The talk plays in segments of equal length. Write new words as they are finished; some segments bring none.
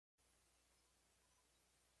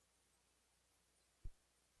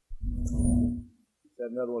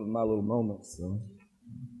Got another one of my little moments. So.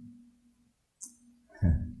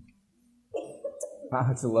 I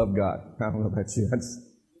just love God. I don't know about you.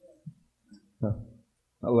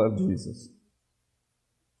 I love Jesus.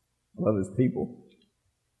 I love His people.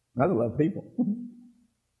 I love people.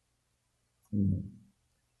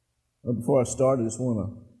 Well, before I start, I just want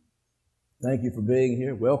to thank you for being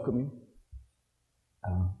here, welcome you.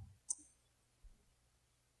 I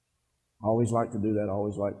always like to do that. I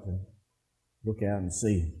always like to look out and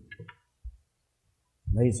see. It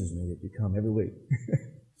amazes me that you come every week.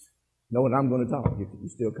 Knowing I'm going to talk, you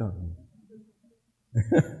still come.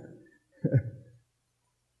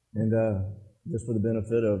 And just for the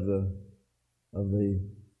benefit of the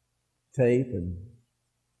tape and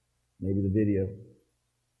maybe the video,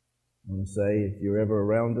 I want to say if you're ever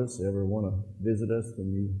around us, ever want to visit us,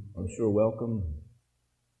 then you are sure welcome.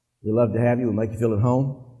 We'd love to have you. We'll make you feel at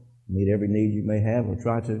home. Meet every need you may have. We'll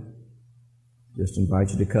try to. Just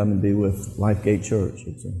invite you to come and be with Lifegate Church.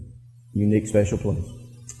 It's a unique, special place.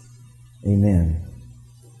 Amen.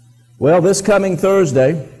 Well, this coming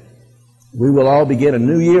Thursday, we will all begin a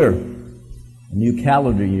new year, a new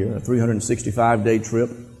calendar year, a 365-day trip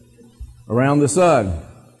around the sun.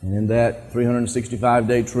 And in that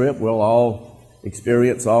 365-day trip, we'll all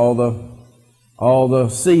experience all the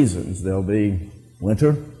seasons. There'll be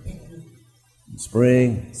winter,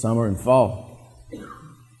 spring, summer, and fall.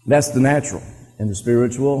 That's the natural. And the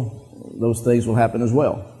spiritual, those things will happen as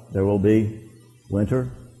well. There will be winter.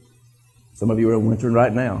 Some of you are in winter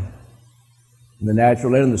right now. In the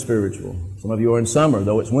natural and in the spiritual. Some of you are in summer,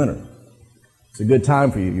 though it's winter. It's a good time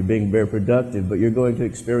for you. You're being very productive, but you're going to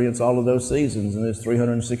experience all of those seasons in this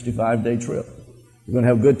 365-day trip. You're going to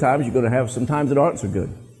have good times. You're going to have some times that aren't so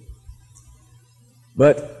good.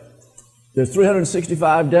 But there's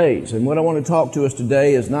 365 days, and what I want to talk to us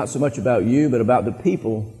today is not so much about you, but about the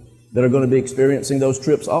people that are going to be experiencing those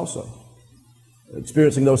trips also.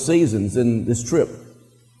 Experiencing those seasons in this trip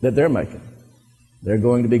that they're making. They're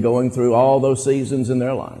going to be going through all those seasons in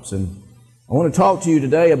their lives. And I want to talk to you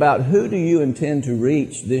today about who do you intend to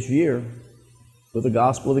reach this year with the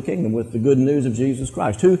gospel of the kingdom, with the good news of Jesus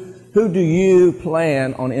Christ. Who do you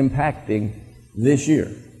plan on impacting this year?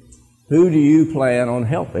 Who do you plan on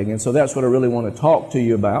helping? And so that's what I really want to talk to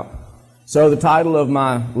you about. So the title of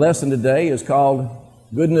my lesson today is called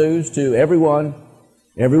Good News to Everyone,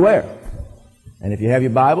 Everywhere. And if you have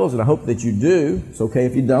your Bibles, and I hope that you do, it's okay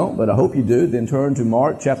if you don't, but I hope you do, then turn to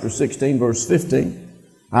Mark chapter 16, verse 15.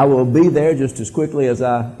 I will be there just as quickly as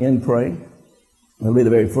I end praying. It'll be the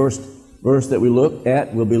very first verse that we look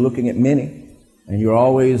at. We'll be looking at many, and you're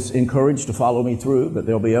always encouraged to follow me through, but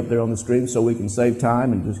they'll be up there on the screen so we can save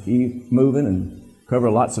time and just keep moving and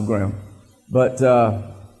cover lots of ground. But I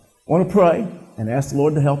want to pray and ask the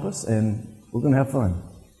Lord to help us, and we're going to have fun.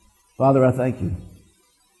 Father, I thank you.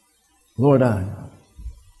 Lord, I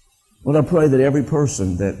pray that every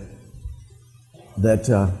person that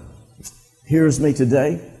hears me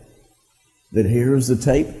today, that hears the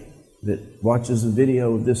tape, that watches the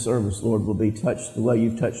video of this service, Lord, will be touched the way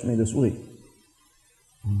you've touched me this week.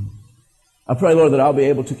 I pray, Lord, that I'll be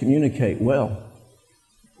able to communicate well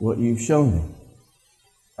what you've shown me.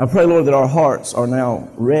 I pray, Lord, that our hearts are now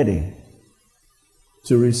ready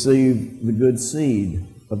to receive the good seed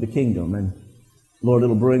of the kingdom. And Lord,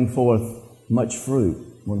 it'll bring forth much fruit,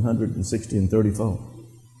 160 and 30-fold.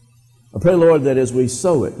 I pray, Lord, that as we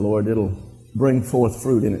sow it, Lord, it'll bring forth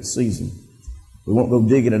fruit in its season. We won't go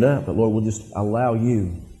digging it up, but Lord, we'll just allow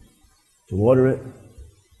you to water it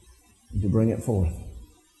and to bring it forth.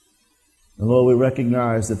 And Lord, we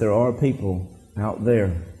recognize that there are people out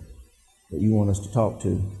there that you want us to talk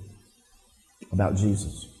to about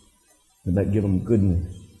Jesus, and that give them good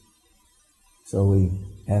news. So we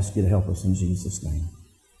ask you to help us in Jesus' name.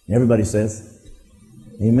 Everybody says,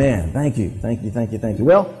 amen. Thank you, thank you, thank you, thank you.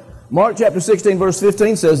 Well, Mark chapter 16, verse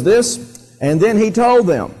 15 says this, and then he told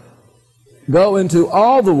them, go into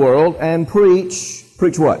all the world and preach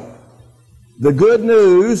what? The good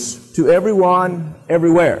news to everyone,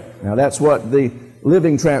 everywhere. Now that's what the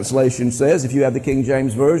Living Translation says. If you have the King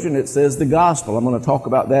James Version, it says the gospel. I'm going to talk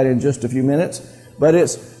about that in just a few minutes. But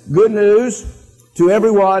it's good news to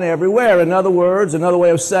everyone, everywhere. In other words, another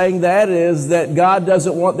way of saying that is that God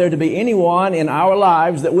doesn't want there to be anyone in our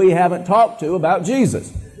lives that we haven't talked to about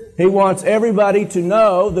Jesus. He wants everybody to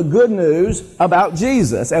know the good news about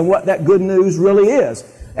Jesus and what that good news really is.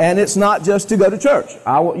 And it's not just to go to church.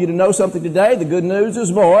 I want you to know something today. The good news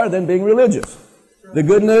is more than being religious. The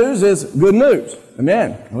good news is good news.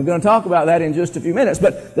 Amen. We're going to talk about that in just a few minutes.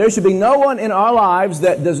 But there should be no one in our lives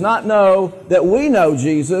that does not know that we know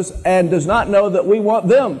Jesus and does not know that we want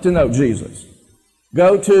them to know Jesus.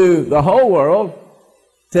 Go to the whole world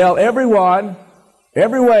Tell everyone,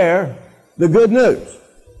 everywhere, the good news.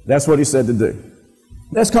 That's what he said to do.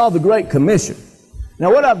 That's called the Great Commission.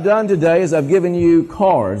 Now, what I've done today is I've given you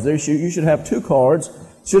cards. You should have 2 cards.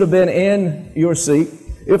 Should have been in your seat.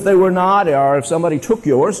 If they were not, or if somebody took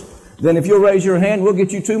yours, then if you'll raise your hand, we'll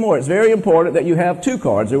get you 2 more. It's very important that you have 2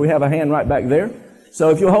 cards. We have a hand right back there. So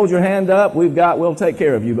if you'll hold your hand up, we'll take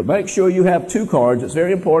care of you. But make sure you have 2 cards. It's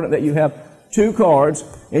very important that you have 2 cards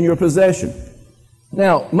in your possession.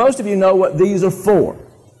 Now, most of you know what these are for.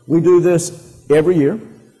 We do this every year.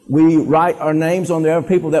 We write our names on there of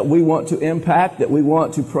people that we want to impact, that we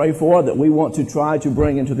want to pray for, that we want to try to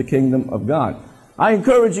bring into the kingdom of God. I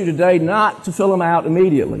encourage you today not to fill them out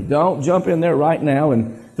immediately. Don't jump in there right now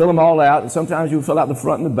and fill them all out. And sometimes you fill out the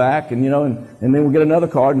front and the back, and then we'll get another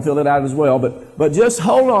card and fill it out as well. But just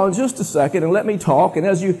hold on just a second and let me talk. And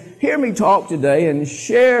as you hear me talk today and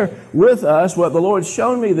share with us what the Lord's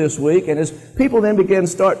shown me this week, and as people then begin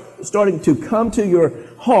starting to come to your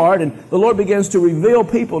heart, and the Lord begins to reveal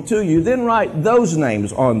people to you, then write those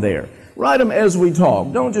names on there. Write them as we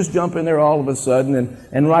talk. Don't just jump in there all of a sudden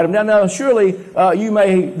and write them down. Now, surely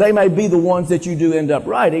they may be the ones that you do end up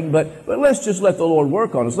writing, but let's just let the Lord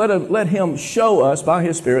work on us. Let Him show us by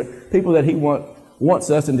His Spirit people that He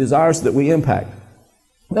wants us and desires that we impact.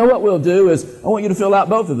 Now, what we'll do is I want you to fill out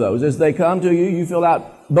both of those. As they come to you, you fill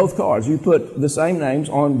out both cards. You put the same names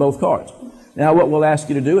on both cards. Now, what we'll ask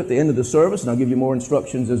you to do at the end of the service, and I'll give you more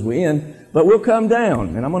instructions as we end, but we'll come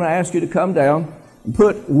down, and I'm going to ask you to come down and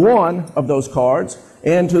put one of those cards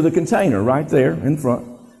into the container right there in front.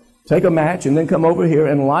 Take a match and then come over here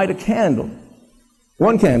and light a candle.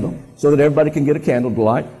 One candle, so that everybody can get a candle to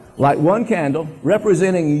light. Light one candle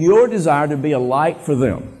representing your desire to be a light for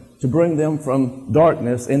them, to bring them from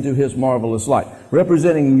darkness into His marvelous light.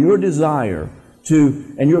 Representing your desire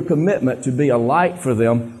and your commitment to be a light for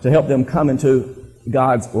them, to help them come into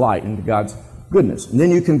God's light, into God's goodness. And then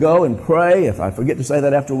you can go and pray. If I forget to say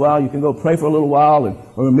that after a while, you can go pray for a little while, and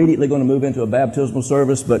we're immediately going to move into a baptismal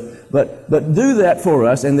service. But do that for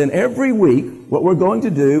us. And then every week, what we're going to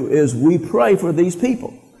do is we pray for these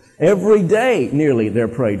people. Every day, nearly, they're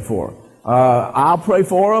prayed for. I'll pray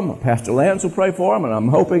for them. Pastor Lance will pray for them. And I'm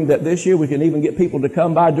hoping that this year we can even get people to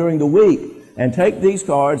come by during the week and take these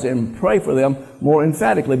cards and pray for them more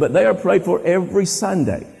emphatically. But they are prayed for every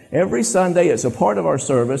Sunday. Every Sunday, it's a part of our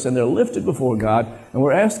service, and they're lifted before God, and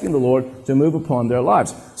we're asking the Lord to move upon their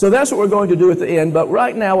lives. So that's what we're going to do at the end. But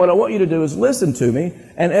right now, what I want you to do is listen to me,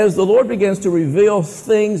 and as the Lord begins to reveal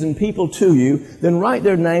things and people to you, then write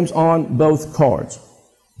their names on both cards.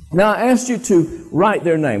 Now, I asked you to write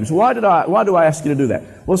their names. Why do I ask you to do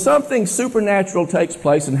that? Well, something supernatural takes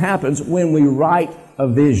place and happens when we write a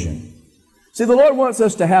vision. See, the Lord wants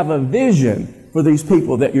us to have a vision for these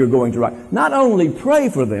people that you're going to write. Not only pray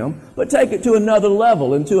for them, but take it to another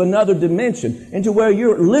level, into another dimension, into where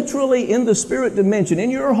you're literally in the spirit dimension. In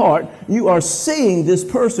your heart, you are seeing this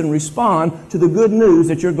person respond to the good news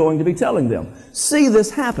that you're going to be telling them. See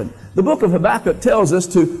this happen. The book of Habakkuk tells us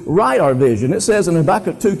to write our vision. It says in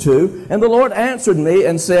Habakkuk 2:2, "And the Lord answered me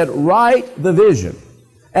and said, Write the vision,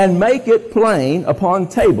 and make it plain upon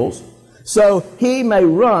tables, so he may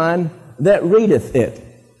run that readeth it."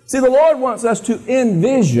 See, the Lord wants us to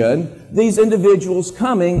envision these individuals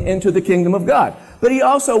coming into the kingdom of God. But He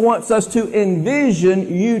also wants us to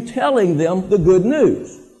envision you telling them the good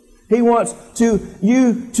news. He wants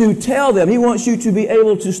you to tell them. He wants you to be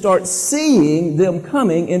able to start seeing them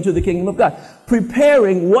coming into the kingdom of God.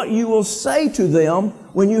 Preparing what you will say to them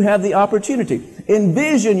when you have the opportunity.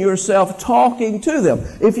 Envision yourself talking to them.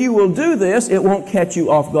 If you will do this, it won't catch you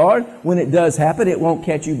off guard. When it does happen, it won't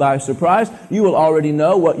catch you by surprise. You will already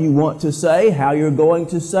know what you want to say, how you're going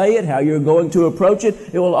to say it, how you're going to approach it.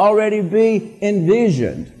 It will already be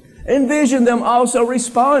envisioned. Envision them also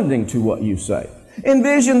responding to what you say.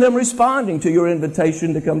 Envision them responding to your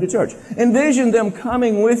invitation to come to church. Envision them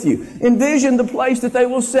coming with you. Envision the place that they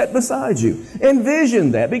will sit beside you.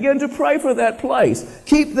 Envision that. Begin to pray for that place.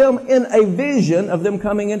 Keep them in a vision of them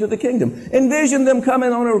coming into the kingdom. Envision them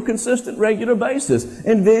coming on a consistent, regular basis.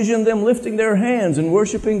 Envision them lifting their hands and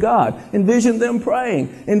worshiping God. Envision them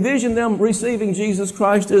praying. Envision them receiving Jesus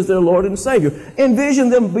Christ as their Lord and Savior. Envision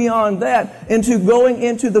them beyond that into going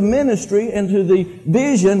into the ministry, into the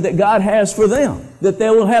vision that God has for them. That they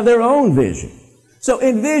will have their own vision. So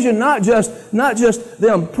envision not just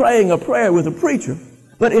them praying a prayer with a preacher,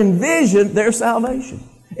 but envision their salvation.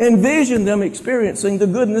 Envision them experiencing the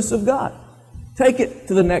goodness of God. Take it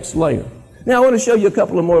to the next layer. Now I want to show you a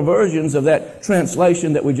couple of more versions of that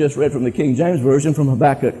translation that we just read from the King James Version from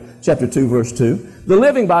Habakkuk chapter 2 verse 2. The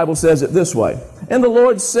Living Bible says it this way. "And the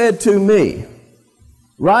Lord said to me,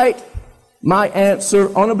 Write my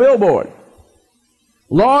answer on a billboard,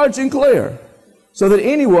 large and clear, so that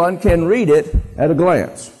anyone can read it at a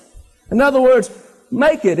glance. In other words,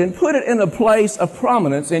 make it and put it in a place of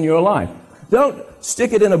prominence in your life. Don't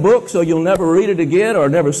stick it in a book so you'll never read it again or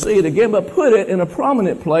never see it again, but put it in a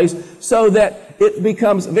prominent place so that it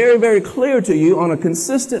becomes very, very clear to you on a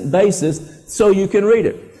consistent basis so you can read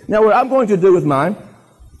it. Now, what I'm going to do with mine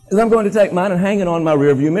is I'm going to take mine and hang it on my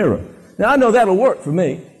rearview mirror. Now, I know that'll work for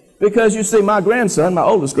me because you see, my grandson, my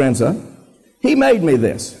oldest grandson, he made me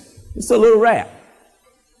this. It's a little rat.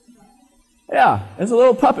 Yeah, it's a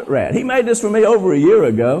little puppet rat. He made this for me over a year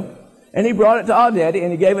ago, and he brought it to Odd Daddy,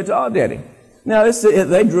 and he gave it to Odd Daddy. Now,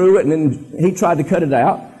 they drew it, and then he tried to cut it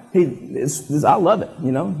out. I love it,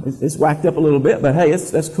 you know. It's whacked up a little bit, but hey,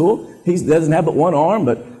 that's cool. He doesn't have but one arm,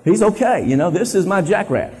 but he's okay. You know, this is my jack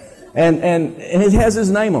rat. And it has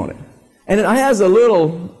his name on it. And it has a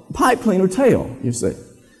little pipe cleaner tail, you see.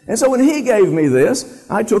 And so when he gave me this,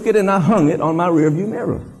 I took it and I hung it on my rearview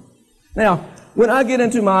mirror. Now, when I get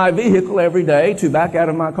into my vehicle every day to back out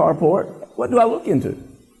of my carport, what do I look into?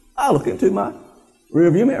 I look into my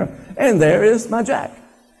rearview mirror. And there is my Jack.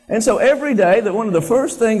 And so every day, that one of the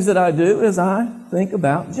first things that I do is I think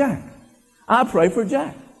about Jack. I pray for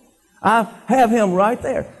Jack. I have him right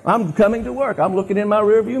there. I'm coming to work. I'm looking in my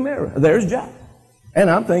rearview mirror. There's Jack. And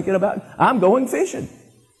I'm thinking about, I'm going fishing.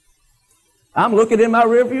 I'm looking in my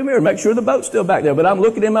rearview mirror. Make sure the boat's still back there, but I'm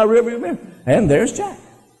looking in my rearview mirror. And there's Jack.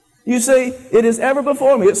 You see, it is ever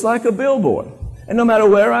before me. It's like a billboard. And no matter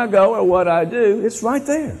where I go or what I do, it's right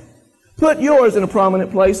there. Put yours in a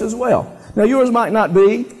prominent place as well. Now, yours might not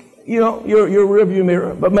be, you know, your rearview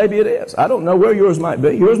mirror, but maybe it is. I don't know where yours might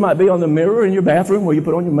be. Yours might be on the mirror in your bathroom where you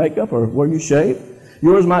put on your makeup or where you shave.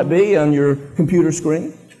 Yours might be on your computer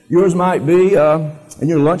screen. Yours might be in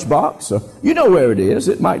your lunchbox. So you know where it is.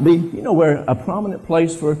 It might be, you know, where a prominent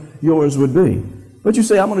place for yours would be. But you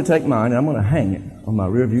see, I'm going to take mine and I'm going to hang it on my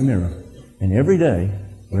rearview mirror. And every day,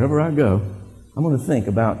 wherever I go, I'm going to think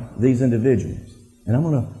about these individuals. And I'm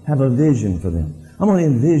going to have a vision for them. I'm going to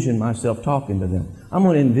envision myself talking to them. I'm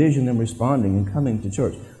going to envision them responding and coming to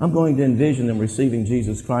church. I'm going to envision them receiving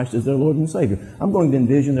Jesus Christ as their Lord and Savior. I'm going to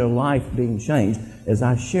envision their life being changed as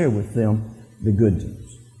I share with them the good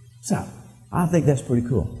news. So, I think that's pretty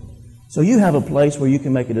cool. So you have a place where you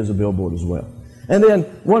can make it as a billboard as well. And then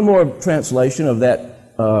one more translation of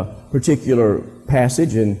that particular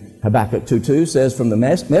passage in Habakkuk 2:2 says from the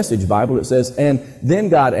Message Bible, it says, "And then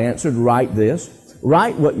God answered, write this,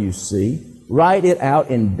 write what you see, write it out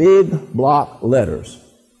in big block letters."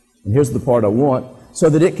 And here's the part I want, so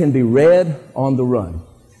that it can be read on the run.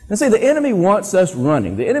 Now see, the enemy wants us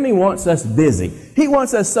running. The enemy wants us busy. He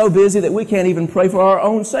wants us so busy that we can't even pray for our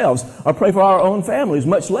own selves or pray for our own families,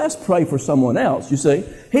 much less pray for someone else, you see.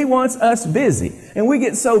 He wants us busy. And we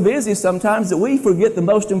get so busy sometimes that we forget the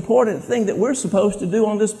most important thing that we're supposed to do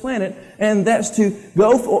on this planet, and that's to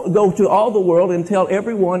go to all the world and tell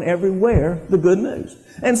everyone everywhere the good news.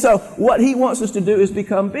 And so what he wants us to do is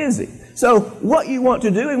become busy. So what you want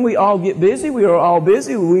to do, and we all get busy, we are all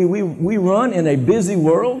busy, we run in a busy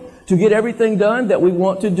world to get everything done that we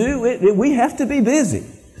want to do. We have to be busy.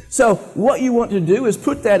 So what you want to do is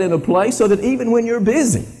put that in a place so that even when you're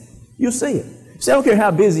busy, you'll see it. See, I don't care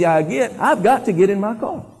how busy I get, I've got to get in my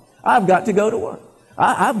car. I've got to go to work.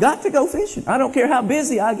 I've got to go fishing. I don't care how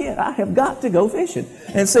busy I get. I have got to go fishing.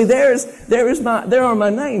 And see, there are my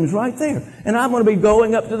names right there. And I'm going to be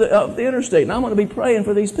going up the interstate, and I'm going to be praying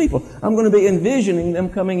for these people. I'm going to be envisioning them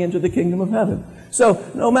coming into the kingdom of heaven. So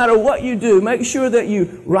no matter what you do, make sure that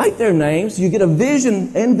you write their names. You get a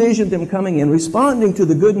vision, envision them coming in, responding to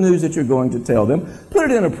the good news that you're going to tell them. Put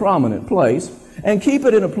it in a prominent place, and keep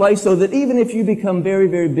it in a place so that even if you become very,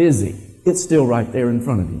 very busy, it's still right there in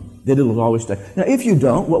front of you. That it'll always stay. Now, if you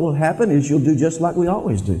don't, what will happen is you'll do just like we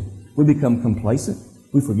always do. We become complacent.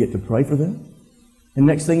 We forget to pray for them. And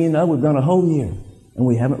next thing you know, we've gone a whole year and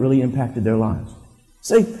we haven't really impacted their lives.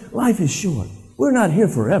 See, life is short. We're not here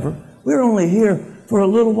forever. We're only here for a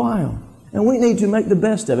little while. And we need to make the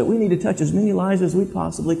best of it. We need to touch as many lives as we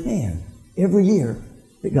possibly can every year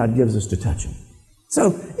that God gives us to touch them.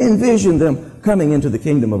 So envision them coming into the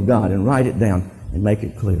kingdom of God and write it down and make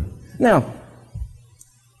it clear. Now,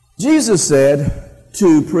 Jesus said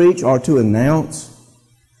to preach or to announce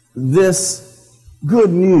this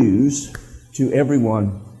good news to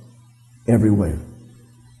everyone, everywhere.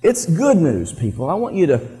 It's good news, people. I want you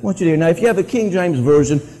to hear. Now, if you have a King James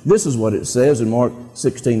Version, this is what it says in Mark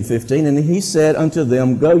 16:15. And he said unto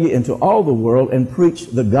them, "Go ye into all the world and preach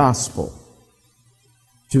the gospel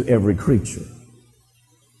to every creature."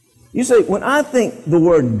 You see, when I think the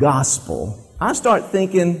word gospel, I start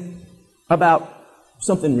thinking about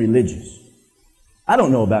something religious. I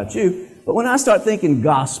don't know about you, but when I start thinking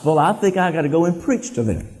gospel, I think I got to go and preach to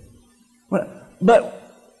them. But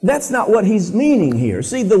that's not what he's meaning here.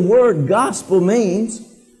 See, the word gospel means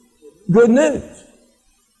good news.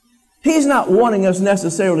 He's not wanting us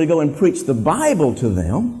necessarily to go and preach the Bible to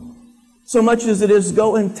them so much as it is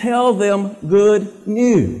go and tell them good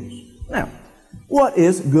news. Now, what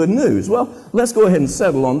is good news? Well, let's go ahead and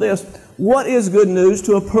settle on this. What is good news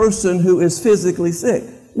to a person who is physically sick?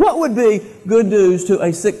 What would be good news to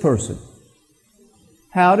a sick person?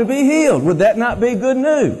 How to be healed. Would that not be good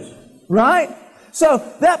news? Right? So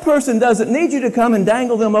that person doesn't need you to come and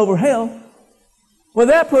dangle them over hell. What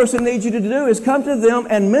that person needs you to do is come to them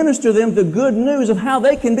and minister them the good news of how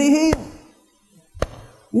they can be healed.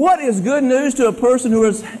 What is good news to a person who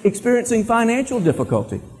is experiencing financial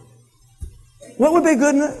difficulty? What would be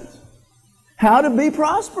good news? How to be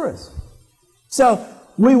prosperous. So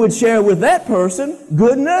we would share with that person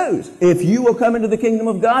good news. If you will come into the kingdom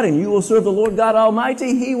of God and you will serve the Lord God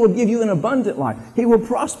Almighty, He will give you an abundant life. He will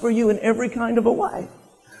prosper you in every kind of a way.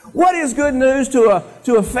 What is good news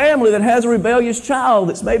to a family that has a rebellious child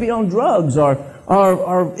that's maybe on drugs or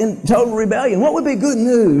in total rebellion? What would be good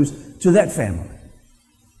news to that family?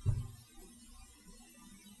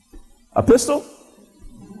 A pistol?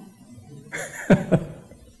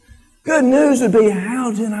 Good news would be,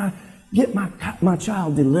 how can I get my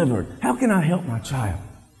child delivered? How can I help my child?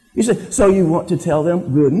 You say, so you want to tell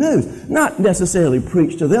them good news. Not necessarily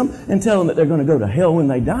preach to them and tell them that they're going to go to hell when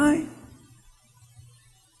they die.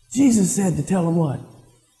 Jesus said to tell them what?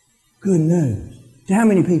 Good news. To how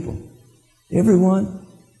many people? Everyone,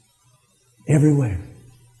 everywhere.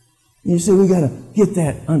 You see, we've got to get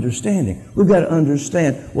that understanding. We've got to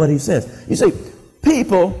understand what He says. You see,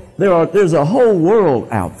 people, there's a whole world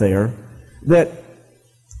out there that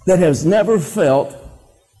has never felt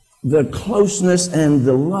the closeness and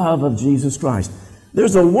the love of Jesus Christ.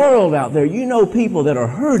 There's a world out there. You know people that are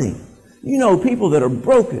hurting. You know people that are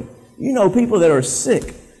broken. You know people that are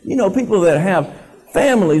sick. You know people that have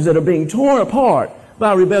families that are being torn apart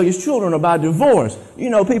by rebellious children or by divorce. You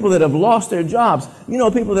know people that have lost their jobs. You know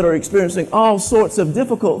people that are experiencing all sorts of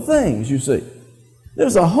difficult things, you see.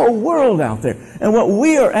 There's a whole world out there. And what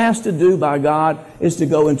we are asked to do by God is to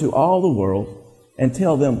go into all the world and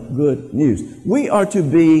tell them good news. We are to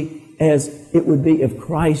be as it would be if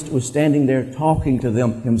Christ was standing there talking to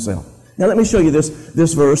them Himself. Now let me show you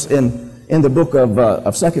this verse in the book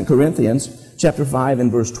of 2 Corinthians chapter 5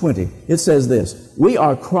 and verse 20. It says this: we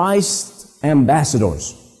are Christ's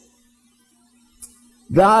ambassadors.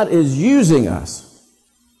 God is using us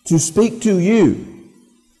to speak to you.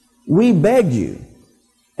 We beg you,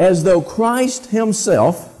 as though Christ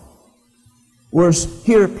Himself were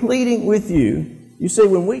here pleading with you. You see,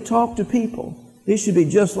 when we talk to people, it should be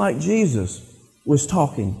just like Jesus was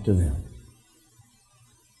talking to them.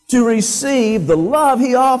 To receive the love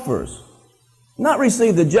He offers. Not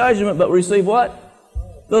receive the judgment, but receive what?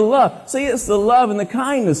 The love. See, it's the love and the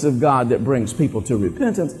kindness of God that brings people to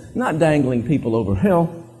repentance, not dangling people over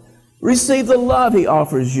hell. Receive the love He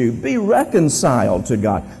offers you. Be reconciled to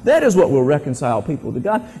God. That is what will reconcile people to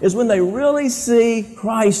God, is when they really see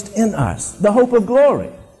Christ in us, the hope of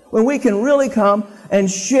glory. When we can really come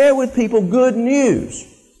and share with people good news.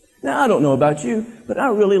 Now, I don't know about you, but I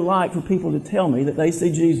really like for people to tell me that they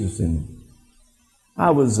see Jesus in me. I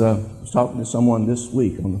was talking to someone this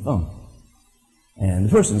week on the phone, and the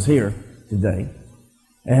person's here today,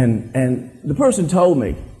 and the person told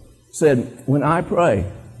me, said, when I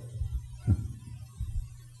pray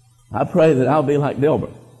that I'll be like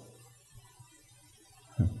Delbert.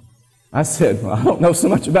 I said, well, I don't know so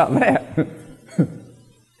much about that.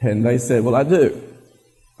 And they said, well, I do.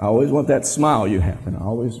 I always want that smile you have, and I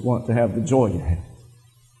always want to have the joy you have.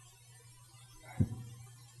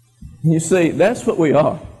 You see, that's what we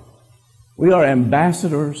are. We are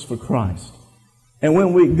ambassadors for Christ. And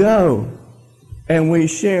when we go and we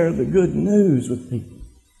share the good news with people,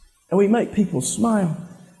 and we make people smile,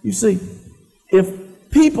 you see, if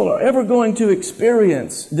people are ever going to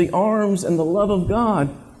experience the arms and the love of God,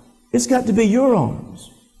 it's got to be your arms.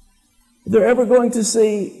 If they're ever going to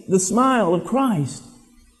see the smile of Christ,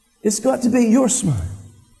 it's got to be your smile.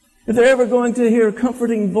 If they're ever going to hear a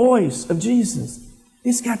comforting voice of Jesus,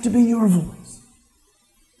 it's got to be your voice.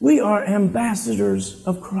 We are ambassadors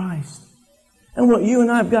of Christ. And what you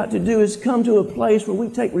and I have got to do is come to a place where we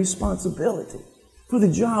take responsibility for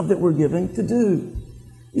the job that we're given to do.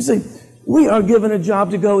 You see, we are given a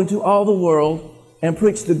job to go into all the world and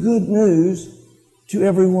preach the good news to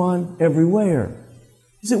everyone, everywhere.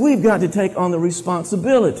 You see, we've got to take on the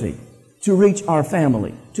responsibility to reach our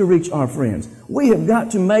family, to reach our friends. We have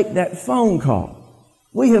got to make that phone call.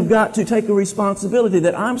 We have got to take a responsibility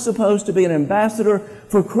that I'm supposed to be an ambassador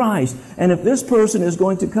for Christ. And if this person is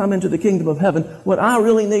going to come into the kingdom of heaven, what I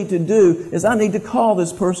really need to do is I need to call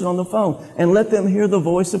this person on the phone and let them hear the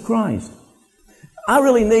voice of Christ. I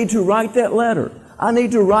really need to write that letter. I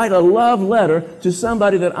need to write a love letter to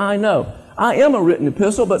somebody that I know. I am a written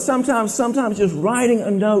epistle, but sometimes just writing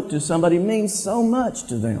a note to somebody means so much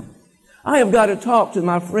to them. I have got to talk to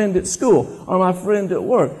my friend at school or my friend at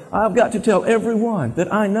work. I've got to tell everyone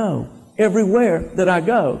that I know, everywhere that I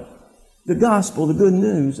go, the gospel, the good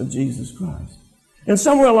news of Jesus Christ. And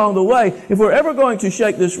somewhere along the way, if we're ever going to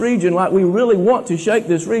shake this region like we really want to shake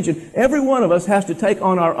this region, every one of us has to take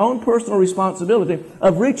on our own personal responsibility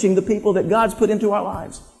of reaching the people that God's put into our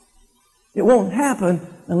lives. It won't happen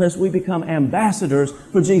unless we become ambassadors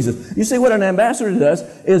for Jesus. You see, what an ambassador does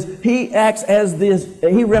is he acts as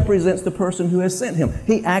he represents the person who has sent him.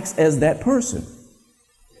 He acts as that person.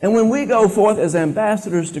 And when we go forth as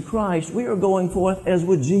ambassadors to Christ, we are going forth as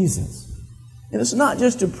with Jesus. And it's not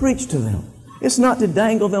just to preach to them. It's not to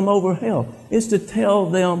dangle them over hell. It's to tell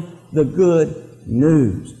them the good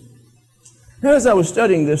news. Now, as I was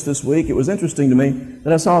studying this week, it was interesting to me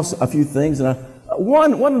that I saw a few things, and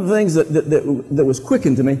one of the things that was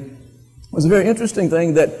quickened to me was a very interesting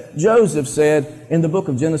thing that Joseph said in the book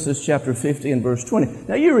of Genesis chapter 50 and verse 20.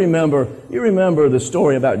 Now you remember the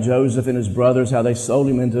story about Joseph and his brothers, how they sold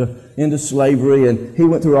him into slavery, and he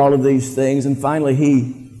went through all of these things, and finally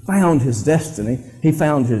he found his destiny. He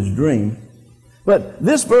found his dream. But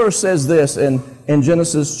this verse says this in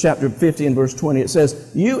Genesis chapter 50 and verse 20. It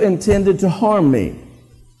says, "You intended to harm me,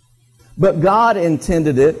 but God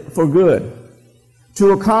intended it for good,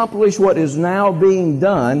 to accomplish what is now being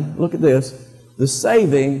done," look at this, "the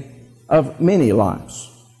saving of many lives."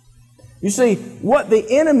 You see, what the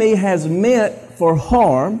enemy has meant for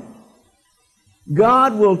harm,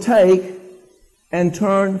 God will take and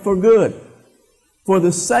turn for good, for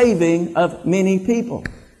the saving of many people.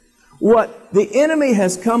 What the enemy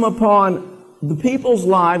has come upon the people's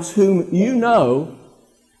lives whom you know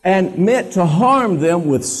and meant to harm them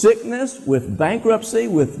with sickness, with bankruptcy,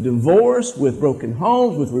 with divorce, with broken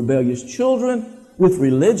homes, with rebellious children, with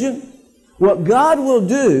religion. What God will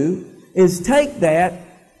do is take that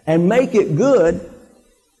and make it good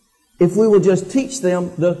if we will just teach them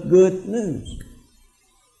the good news.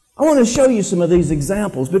 I want to show you some of these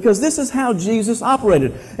examples because this is how Jesus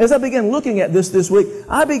operated. As I began looking at this week,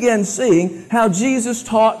 I began seeing how Jesus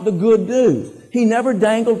taught the good news. He never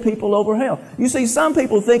dangled people over hell. You see, some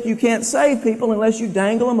people think you can't save people unless you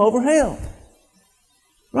dangle them over hell.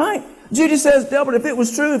 Right? Judy says, Delbert, if it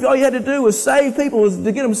was true, if all you had to do was save people, was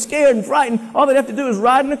to get them scared and frightened, all they'd have to do is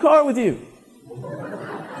ride in a car with you.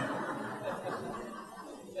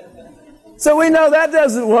 So we know that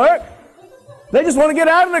doesn't work. They just want to get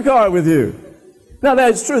out of the car with you. Now,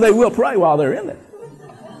 that's true. They will pray while they're in there.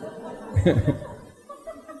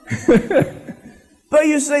 But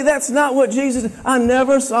you see, that's not what Jesus did. I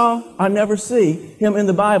never see him in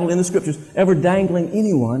the Bible, in the Scriptures, ever dangling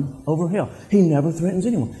anyone over hell. He never threatens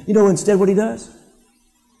anyone. You know instead what he does?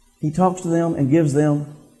 He talks to them and gives them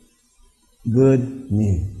good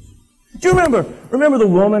news. Do you remember the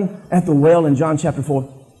woman at the well in John chapter 4?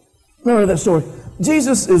 Remember that story?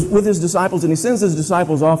 Jesus is with his disciples, and he sends his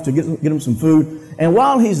disciples off to get them some food. And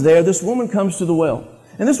while he's there, this woman comes to the well.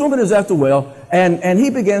 And this woman is at the well, and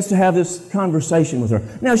he begins to have this conversation with her.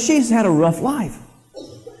 Now, she's had a rough life.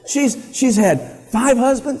 She's had 5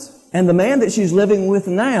 husbands, and the man that she's living with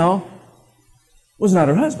now was not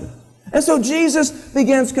her husband. And so Jesus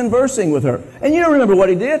begins conversing with her. And you don't remember what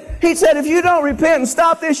he did? He said, if you don't repent and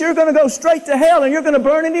stop this, you're going to go straight to hell, and you're going to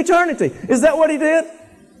burn in eternity. Is that what he did?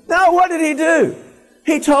 No, what did he do?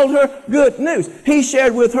 He told her good news. He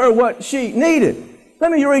shared with her what she needed. Let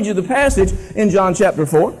me read you the passage in John chapter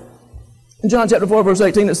 4. In John chapter 4, verse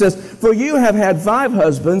 18, it says, "For you have had 5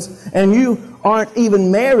 husbands, and you aren't even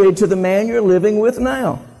married to the man you're living with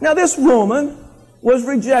now." Now, this woman was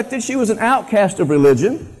rejected. She was an outcast of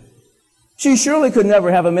religion. She surely could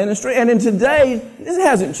never have a ministry. And in today, it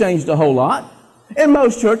hasn't changed a whole lot. In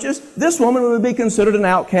most churches, this woman would be considered an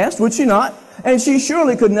outcast, would she not? And she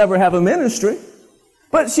surely could never have a ministry.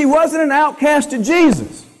 But she wasn't an outcast to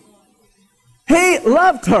Jesus. He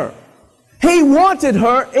loved her. He wanted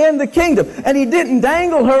her in the kingdom. And he didn't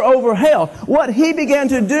dangle her over hell. What he began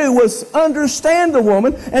to do was understand the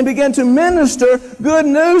woman and began to minister good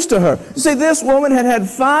news to her. You see, this woman had had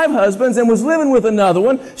 5 husbands and was living with another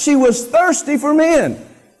one. She was thirsty for men.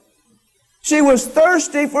 She was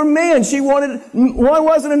thirsty for men. She wanted, 1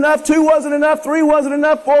 wasn't enough, 2 wasn't enough, 3 wasn't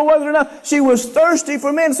enough, 4 wasn't enough. She was thirsty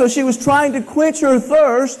for men, so she was trying to quench her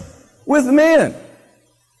thirst with men.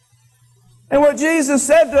 And what Jesus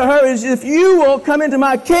said to her is, if you will come into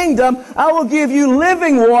my kingdom, I will give you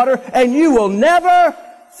living water and you will never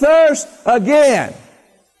thirst again.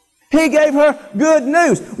 He gave her good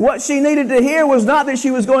news. What she needed to hear was not that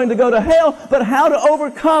she was going to go to hell, but how to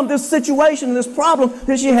overcome this situation, this problem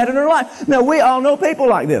that she had in her life. Now, we all know people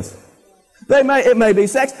like this. It may be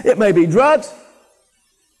sex, it may be drugs,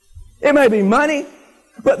 it may be money,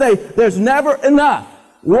 but there's never enough.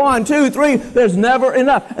 1, 2, 3, there's never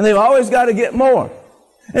enough. And they've always got to get more.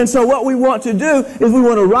 And so what we want to do is we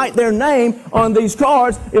want to write their name on these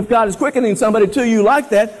cards. If God is quickening somebody to you like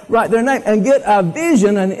that, write their name and get a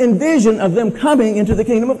vision, an envision of them coming into the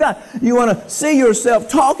kingdom of God. You want to see yourself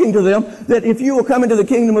talking to them that if you will come into the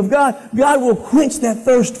kingdom of God, God will quench that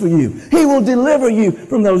thirst for you. He will deliver you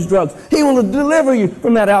from those drugs. He will deliver you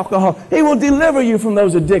from that alcohol. He will deliver you from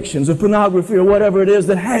those addictions of pornography or whatever it is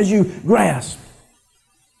that has you grasped.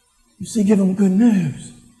 You see, give them good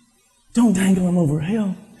news. Don't dangle them over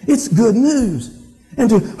hell. It's good news. And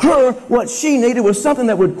to her, what she needed was something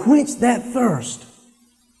that would quench that thirst.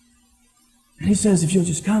 And he says, if you'll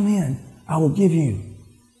just come in, I will give you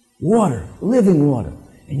water, living water,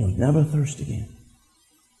 and you'll never thirst again.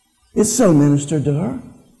 It so ministered to her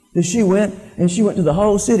that she went to the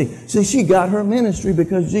whole city. See, she got her ministry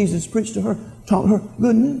because Jesus preached to her, taught her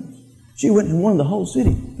good news. She went and won the whole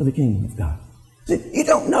city for the kingdom of God. See, you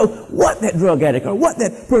don't know what that drug addict or what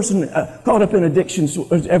that person caught up in addictions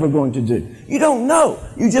is ever going to do. You don't know.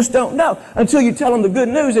 You just don't know until you tell them the good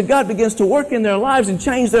news that God begins to work in their lives and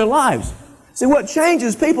change their lives. See, what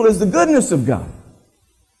changes people is the goodness of God.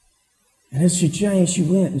 And as she changed, she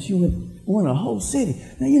won a whole city.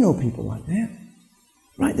 Now, you know people like that.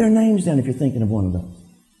 Write their names down if you're thinking of one of those.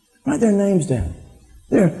 Write their names down.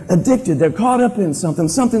 They're addicted. They're caught up in something.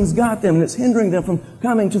 Something's got them and it's hindering them from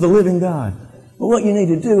coming to the living God. But what you need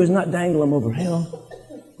to do is not dangle them over hell.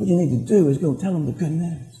 What you need to do is go tell them the good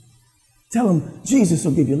news. Tell them Jesus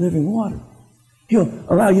will give you living water. He'll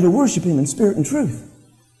allow you to worship Him in spirit and truth.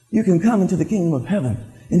 You can come into the kingdom of heaven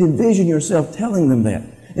and envision yourself telling them that.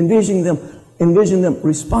 Envision them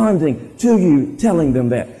responding to you, telling them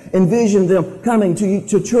that. Envision them coming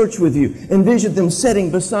to church with you. Envision them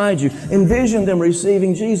sitting beside you. Envision them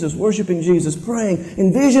receiving Jesus, worshiping Jesus, praying.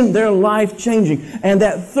 Envision their life changing. And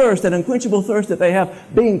that thirst, that unquenchable thirst that they have,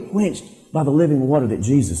 being quenched by the living water that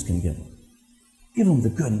Jesus can give them. Give them the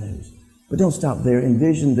good news. But don't stop there.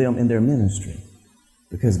 Envision them in their ministry,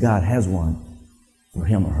 because God has one for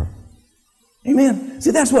him or her. Amen.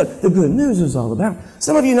 See, that's what the good news is all about.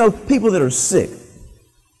 Some of you know people that are sick.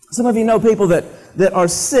 Some of you know people that are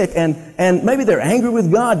sick and maybe they're angry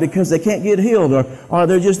with God because they can't get healed, or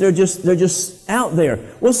they're just out there.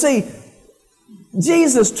 Well, see,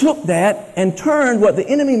 Jesus took that and turned what the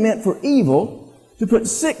enemy meant for evil to put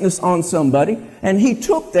sickness on somebody, and He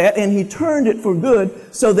took that and He turned it for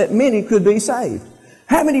good so that many could be saved.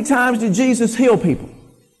 How many times did Jesus heal people?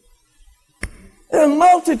 There are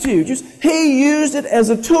multitudes. He used it as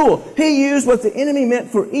a tool. He used what the enemy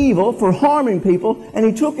meant for evil, for harming people, and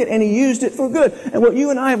He took it and He used it for good. And what you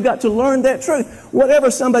and I have got to learn that truth.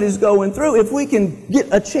 Whatever somebody's going through, if we can get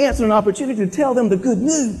a chance and an opportunity to tell them the good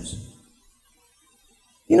news.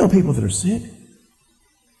 You know people that are sick.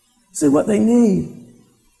 See, what they need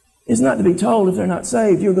is not to be told if they're not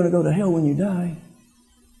saved, you're going to go to hell when you die.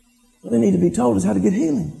 What they need to be told is how to get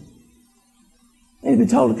healing. They need to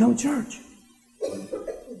be told to come to church.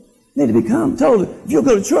 Need to become told, if you'll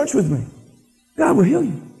go to church with me, God will heal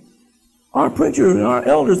you. Our preachers and our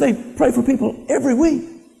elders, they pray for people every week.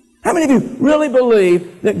 How many of you really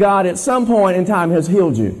believe that God at some point in time has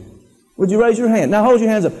healed you? Would you raise your hand? Now hold your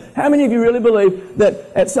hands up. How many of you really believe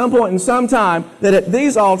that at some point in some time that at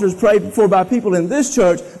these altars prayed for by people in this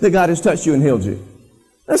church that God has touched you and healed you?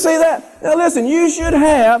 Let's see that. Now listen, you should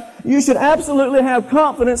absolutely have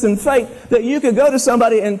confidence and faith that you could go to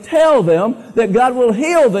somebody and tell them that God will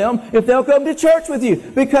heal them if they'll come to church with you,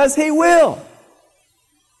 because He will.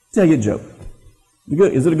 Tell you a joke.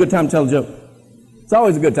 Is it a good time to tell a joke? It's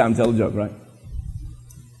always a good time to tell a joke, right?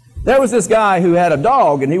 There was this guy who had a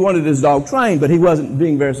dog, and he wanted his dog trained, but he wasn't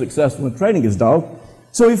being very successful in training his dog.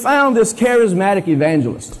 So he found this charismatic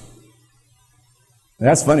evangelist.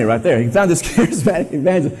 That's funny right there. He found this charismatic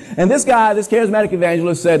evangelist. And this charismatic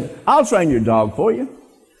evangelist said, I'll train your dog for you.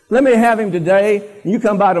 Let me have him today, and you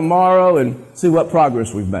come by tomorrow and see what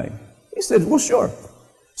progress we've made. He said, well, sure.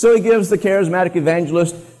 So he gives the charismatic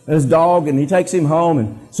evangelist his dog, and he takes him home.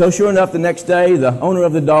 And so sure enough, the next day, the owner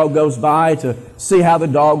of the dog goes by to see how the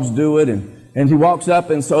dogs do it. And he walks up,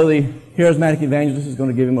 and so the charismatic evangelist is going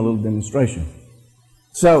to give him a little demonstration.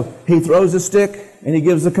 So he throws a stick, and he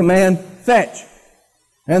gives the command, fetch.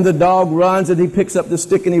 And the dog runs and he picks up the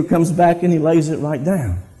stick and he comes back and he lays it right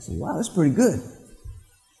down. I said, wow, that's pretty good.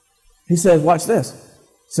 He says, watch this.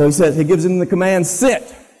 So he says, he gives him the command,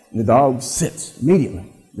 sit. And the dog sits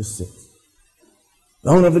immediately, just sits.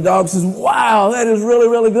 The owner of the dog says, wow, that is really,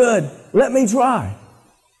 really good. Let me try.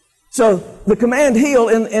 So the command heal,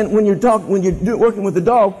 and when you're working with the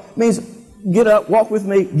dog, means get up, walk with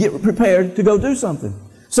me, get prepared to go do something.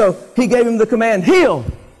 So he gave him the command, heal.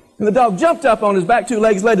 And the dog jumped up on his back two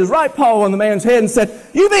legs, laid his right paw on the man's head and said,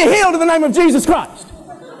 you be healed in the name of Jesus Christ.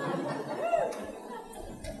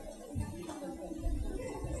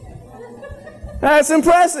 That's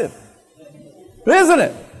impressive, isn't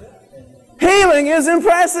it? Healing is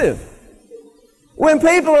impressive. When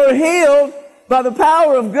people are healed by the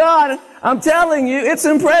power of God, I'm telling you, it's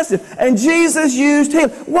impressive. And Jesus used healing.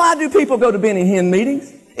 Why do people go to Benny Hinn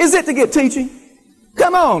meetings? Is it to get teaching?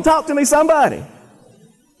 Come on, talk to me, somebody.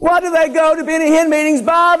 Why do they go to Benny Hinn meetings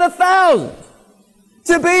by the thousands?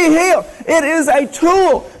 To be healed. It is a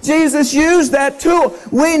tool. Jesus used that tool.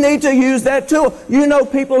 We need to use that tool. You know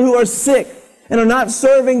people who are sick and are not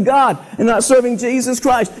serving God and not serving Jesus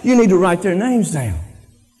Christ. You need to write their names down.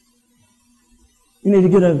 You need to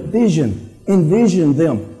get a vision. Envision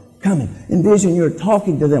them coming. Envision you're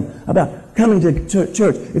talking to them about coming to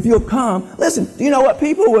church. If you'll come, listen, do you know what?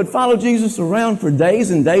 People would follow Jesus around for days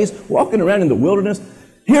and days, walking around in the wilderness,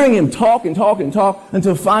 hearing him talk and talk and talk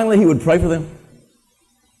until finally he would pray for them.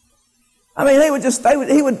 I mean, he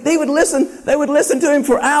would listen. They would listen to him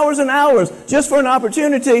for hours and hours just for an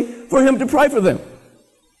opportunity for him to pray for them.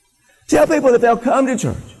 Tell people that they'll come to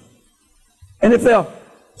church. And if they'll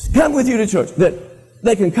come with you to church, that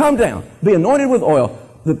they can come down, be anointed with oil.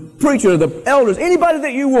 The preacher, the elders, anybody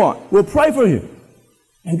that you want will pray for you.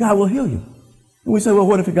 And God will heal you. And we say, well,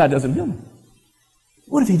 what if God doesn't heal me?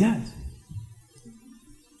 What if he does?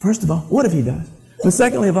 First of all, what if he does? But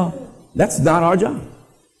secondly of all, that's not our job.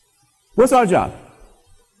 What's our job?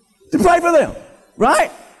 To pray for them,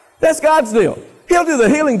 right? That's God's deal. He'll do the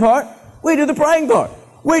healing part. We do the praying part.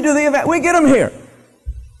 We do the event. We get them here.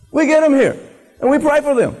 We get them here. And we pray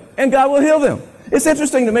for them. And God will heal them. It's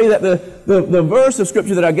interesting to me that the verse of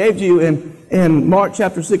Scripture that I gave to you in Mark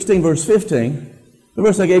chapter 16, verse 15, the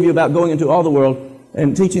verse I gave you about going into all the world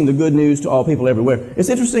and teaching the good news to all people everywhere. It's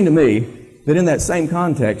interesting to me that in that same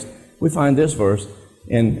context, we find this verse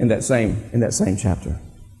in that same chapter.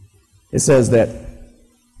 It says that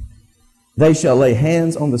they shall lay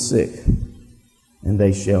hands on the sick and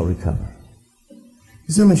they shall recover.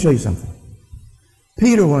 So let me show you something.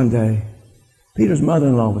 Peter one day, Peter's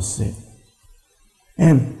mother-in-law was sick.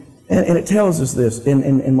 And it tells us this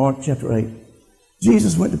in Mark chapter 8.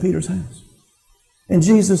 Jesus went to Peter's house. And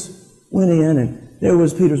Jesus went in and there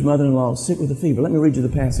was Peter's mother-in-law sick with a fever. Let me read you the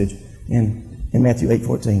passage in Matthew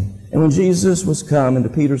 8:14. And when Jesus was come into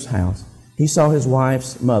Peter's house, he saw his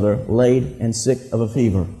wife's mother laid and sick of a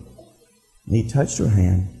fever. And he touched her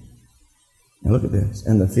hand. And look at this.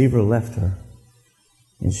 And the fever left her.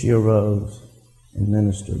 And she arose and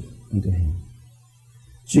ministered unto him.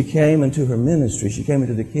 She came into her ministry. She came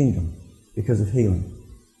into the kingdom because of healing.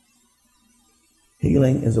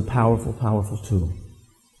 Healing is a powerful, powerful tool.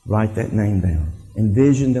 Write that name down.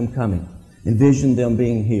 Envision them coming. Envision them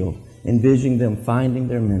being healed. Envision them finding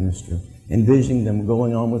their ministry. Envision them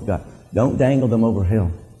going on with God. Don't dangle them over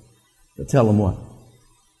hell. But tell them what?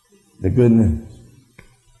 The good news.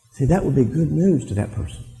 See, that would be good news to that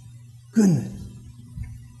person. Good news.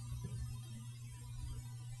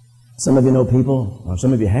 Some of you know people, or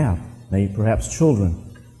some of you have, maybe perhaps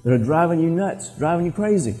children, that are driving you nuts, driving you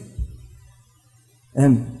crazy.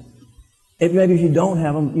 And maybe if you don't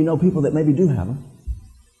have them, you know people that maybe do have them.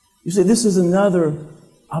 You see, this is another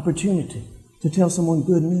opportunity to tell someone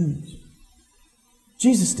good news.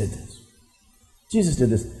 Jesus did this. Jesus did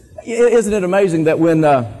this. Isn't it amazing that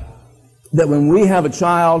when we have a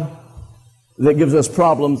child that gives us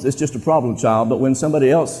problems, it's just a problem child, but when somebody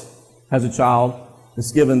else has a child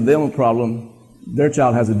that's given them a problem, their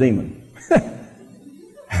child has a demon.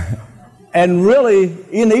 And really,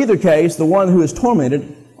 in either case, the one who is tormented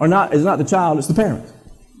is not the child, it's the parents.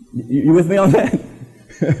 You with me on that?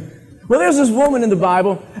 Well, there's this woman in the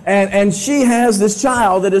Bible, and she has this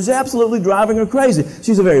child that is absolutely driving her crazy.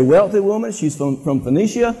 She's a very wealthy woman. She's from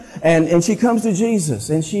Phoenicia, and she comes to Jesus,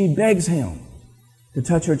 and she begs him to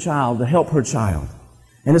touch her child, to help her child.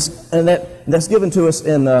 And that's given to us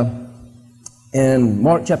in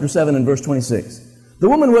Mark chapter 7 and verse 26. The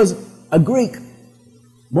woman was a Greek,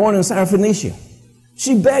 born in Phoenicia.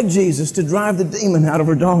 She begged Jesus to drive the demon out of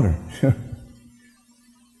her daughter.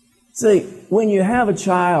 See, when you have a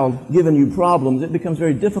child giving you problems, it becomes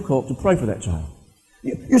very difficult to pray for that child.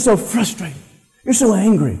 You're so frustrated. You're so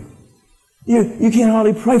angry. You can't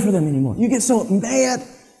hardly pray for them anymore. You get so mad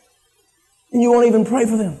and you won't even pray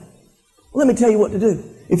for them. Well, let me tell you what to do.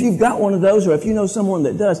 If you've got one of those, or if you know someone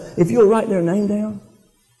that does, if you'll write their name down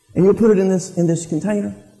and you'll put it in this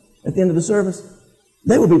container at the end of the service,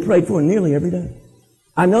 they will be prayed for nearly every day.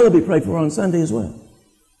 I know they'll be prayed for on Sunday as well.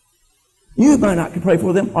 You might not pray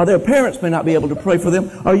for them, or their parents may not be able to pray for them,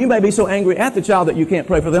 or you may be so angry at the child that you can't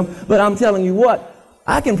pray for them, but I'm telling you what,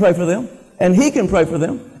 I can pray for them, and he can pray for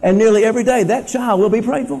them, and nearly every day that child will be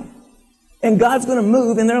prayed for. And God's going to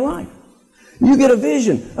move in their life. You get a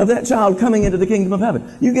vision of that child coming into the kingdom of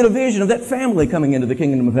heaven. You get a vision of that family coming into the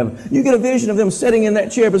kingdom of heaven. You get a vision of them sitting in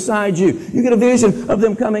that chair beside you. You get a vision of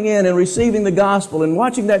them coming in and receiving the gospel and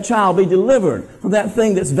watching that child be delivered from that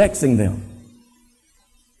thing that's vexing them.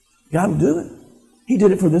 God will do it. He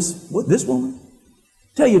did it for this woman.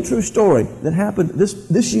 Tell you a true story that happened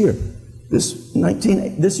this year. This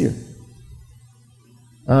year.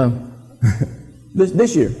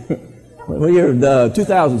 This year. What year?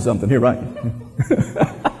 2000 something here, right?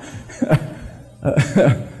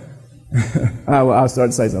 I'll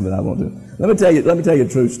start to say something I won't do. Let me tell you a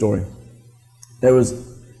true story. There was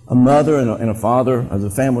a mother and a father as a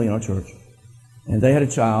family in our church, and they had a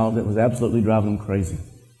child that was absolutely driving them crazy.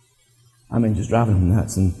 I mean, just driving them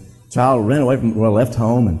nuts. And the child ran away left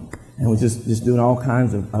home and was just doing all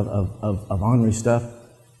kinds of ornery stuff.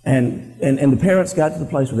 And the parents got to the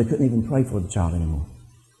place where they couldn't even pray for the child anymore.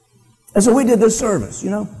 And so we did this service,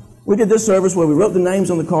 We did this service where we wrote the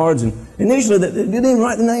names on the cards, and initially they didn't even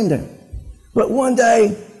write the name down. But one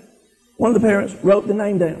day, one of the parents wrote the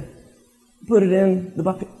name down, put it in the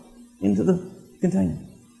bucket, into the container.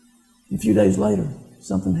 A few days later,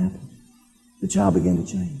 something happened. The child began to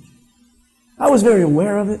change. I was very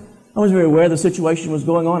aware of it. I was very aware the situation was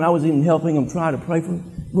going on. I was even helping them try to pray for it.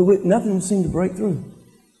 But nothing seemed to break through.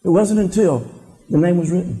 It wasn't until the name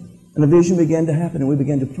was written and a vision began to happen and we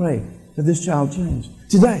began to pray that this child changed.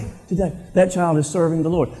 Today, that child is serving the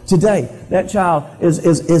Lord. Today, that child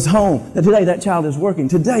is home. Today, that child is working.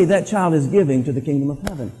 Today, that child is giving to the kingdom of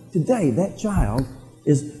heaven. Today, that child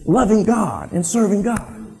is loving God and serving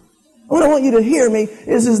God. What I want you to hear me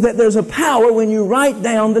is that there's a power when you write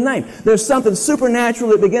down the name. There's something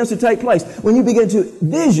supernatural that begins to take place when you begin to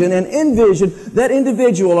vision and envision that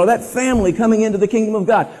individual or that family coming into the kingdom of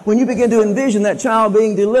God. When you begin to envision that child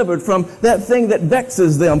being delivered from that thing that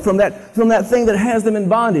vexes them, from that thing that has them in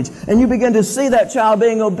bondage, and you begin to see that child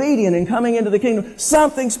being obedient and coming into the kingdom,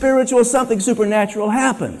 something spiritual, something supernatural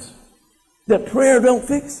happens that prayer don't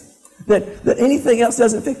fix. That anything else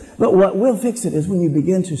doesn't fix. But what will fix it is when you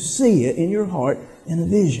begin to see it in your heart in a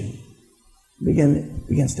vision. It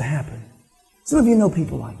begins to happen. Some of you know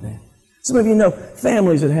people like that. Some of you know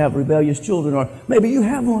families that have rebellious children, or maybe you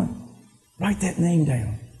have one. Write that name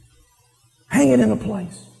down. Hang it in a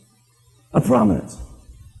place of prominence.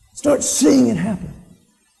 Start seeing it happen.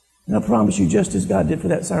 And I promise you, just as God did for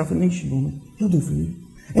that Syrophoenician woman, He'll do for you.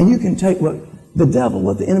 And you can take what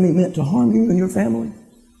the enemy meant to harm you and your family,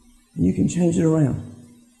 and you can change it around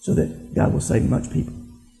so that God will save much people.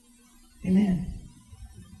 Amen.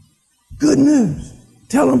 Good news.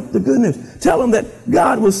 Tell them the good news. Tell them that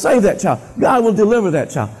God will save that child. God will deliver that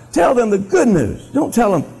child. Tell them the good news. Don't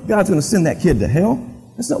tell them God's going to send that kid to hell.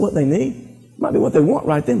 That's not what they need. It might be what they want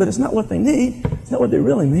right then, but it's not what they need. It's not what they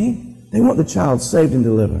really need. They want the child saved and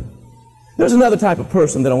delivered. There's another type of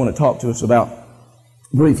person that I want to talk to us about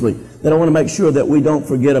briefly, that I want to make sure that we don't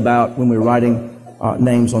forget about when we're writing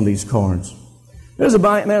names on these cards. There's a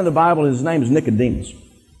man in the Bible, his name is Nicodemus.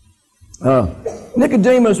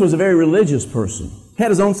 Nicodemus was a very religious person. He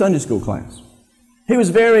had his own Sunday school class. He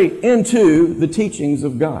was very into the teachings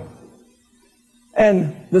of God.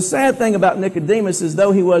 And the sad thing about Nicodemus is,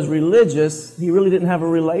 though he was religious, he really didn't have a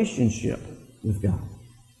relationship with God.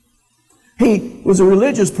 He was a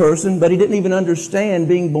religious person, but he didn't even understand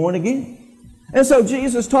being born again. And so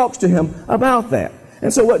Jesus talks to him about that.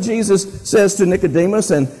 And so what Jesus says to Nicodemus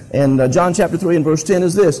in John chapter 3 and verse 10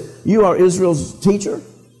 is this: "You are Israel's teacher,"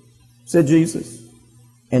 said Jesus,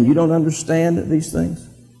 "and you don't understand these things?"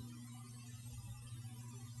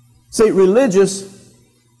 See, being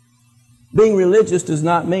religious does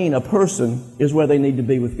not mean a person is where they need to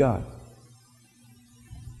be with God.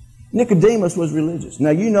 Nicodemus was religious. Now,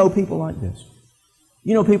 you know people like this.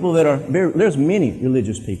 You know people that are there's many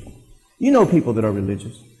religious people. You know people that are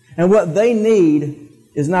religious. And what they need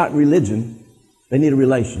is not religion. They need a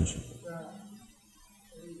relationship.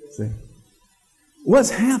 See? What's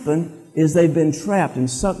happened is they've been trapped and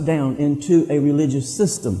sucked down into a religious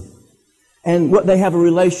system. And what they have a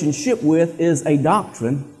relationship with is a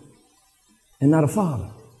doctrine and not a Father.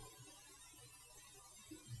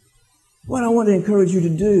 what I want to encourage you to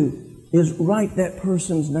do is write that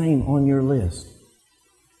person's name on your list.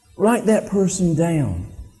 Write that person down.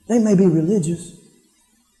 They may be religious,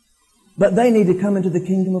 but they need to come into the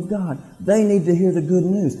kingdom of God. They need to hear the good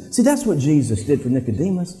news. See, that's what Jesus did for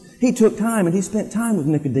Nicodemus. He took time and he spent time with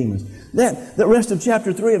Nicodemus. The rest of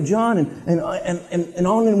chapter 3 of John and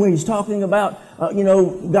on and where he's talking about,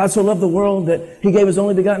 God so loved the world that He gave His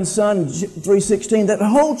only begotten Son, 3:16. That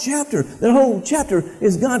whole chapter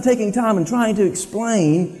is God taking time and trying to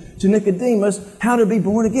explain to Nicodemus how to be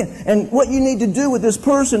born again. And what you need to do with this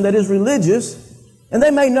person that is religious. And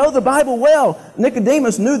they may know the Bible well.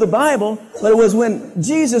 Nicodemus knew the Bible, but it was when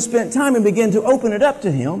Jesus spent time and began to open it up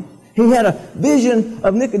to him. He had a vision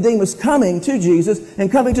of Nicodemus coming to Jesus and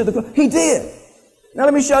coming to the cross. He did. Now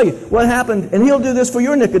let me show you what happened, and he'll do this for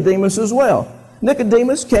your Nicodemus as well.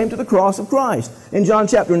 Nicodemus came to the cross of Christ. In John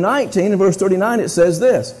chapter 19 and verse 39 it says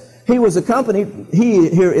this. He was accompanied, he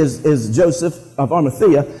here is Joseph of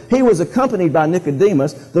Arimathea. He was accompanied by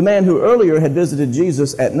Nicodemus, the man who earlier had visited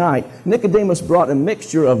Jesus at night. Nicodemus brought a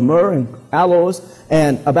mixture of myrrh and aloes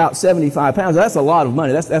and about 75 pounds. That's a lot of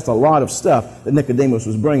money. That's a lot of stuff that Nicodemus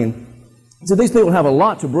was bringing. So these people have a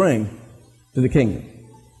lot to bring to the kingdom.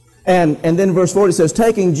 And then verse 40 says,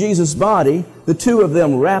 taking Jesus' body, the two of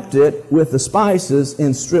them wrapped it with the spices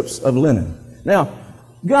in strips of linen. Now,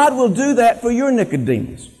 God will do that for your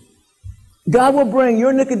Nicodemus. God will bring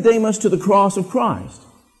your Nicodemus to the cross of Christ.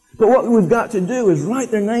 But what we've got to do is write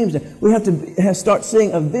their names down. We have to start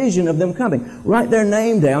seeing a vision of them coming. Write their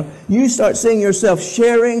name down. You start seeing yourself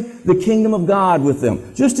sharing the kingdom of God with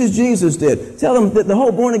them, just as Jesus did. Tell them that the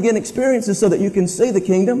whole born-again experience is so that you can see the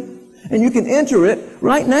kingdom and you can enter it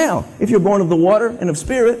right now. If you're born of the water and of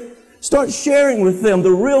spirit, start sharing with them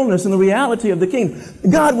the realness and the reality of the kingdom.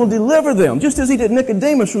 God will deliver them, just as He did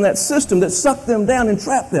Nicodemus, from that system that sucked them down and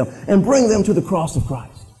trapped them, and bring them to the cross of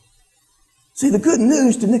Christ. See, the good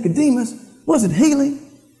news to Nicodemus wasn't healing.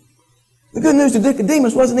 The good news to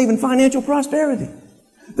Nicodemus wasn't even financial prosperity.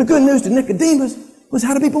 The good news to Nicodemus was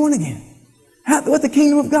how to be born again. What the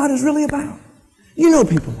kingdom of God is really about. You know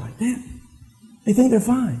people like that. They think they're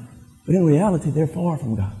fine, but in reality, they're far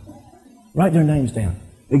from God. Write their names down.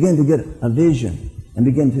 Begin to get a vision and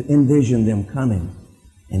begin to envision them coming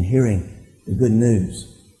and hearing the good news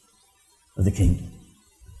of the kingdom.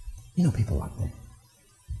 You know people like that.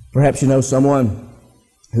 Perhaps you know someone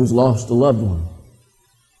who's lost a loved one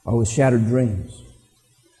or with shattered dreams.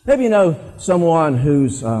 Maybe you know someone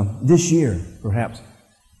who's this year perhaps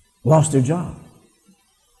lost their job,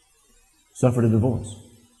 suffered a divorce.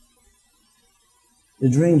 The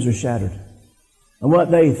dreams are shattered. And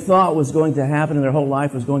what they thought was going to happen and their whole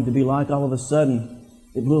life was going to be like, all of a sudden,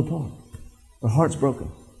 it blew apart. Their heart's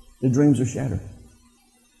broken. Their dreams are shattered.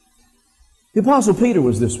 The Apostle Peter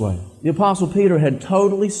was this way. The Apostle Peter had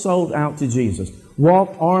totally sold out to Jesus,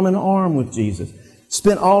 walked arm in arm with Jesus,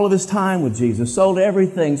 spent all of his time with Jesus, sold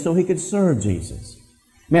everything so he could serve Jesus.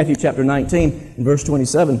 Matthew chapter 19 and verse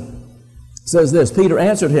 27 says this, Peter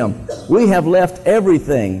answered him, we have left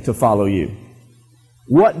everything to follow you.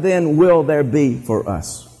 What then will there be for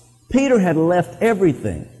us? Peter had left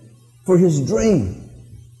everything for his dream.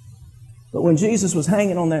 But when Jesus was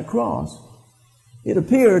hanging on that cross, it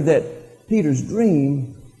appeared that Peter's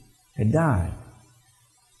dream had died.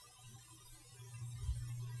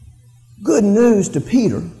 Good news to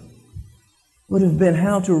Peter would have been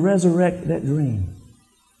how to resurrect that dream.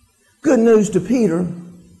 Good news to Peter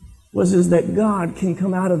is that God can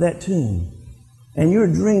come out of that tomb and your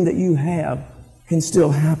dream that you have can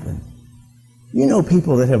still happen. You know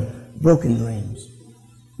people that have broken dreams.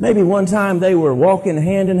 Maybe one time they were walking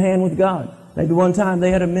hand in hand with God. Maybe one time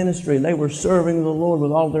they had a ministry and they were serving the Lord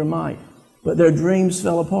with all their might. But their dreams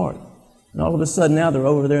fell apart. And all of a sudden now they're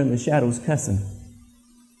over there in the shadows cussing.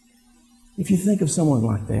 If you think of someone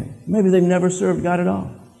like that, maybe they've never served God at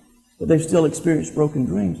all, but they've still experienced broken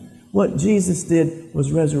dreams. What Jesus did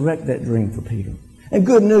was resurrect that dream for Peter. And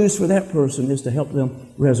good news for that person is to help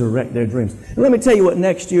them resurrect their dreams. And let me tell you what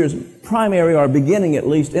next year's primary, or beginning at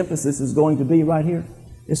least, emphasis is going to be right here.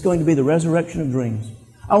 It's going to be the resurrection of dreams.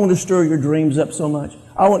 I want to stir your dreams up so much.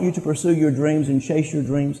 I want you to pursue your dreams and chase your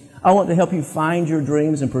dreams. I want to help you find your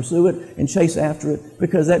dreams and pursue it and chase after it,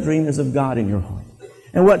 because that dream is of God in your heart.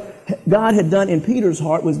 And what God had done in Peter's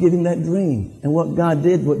heart was giving that dream. And what God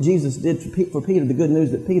did, what Jesus did for Peter, the good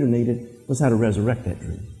news that Peter needed, was how to resurrect that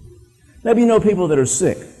dream. Maybe you know people that are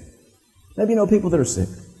sick. Maybe you know people that are sick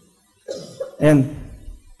and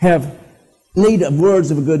have need of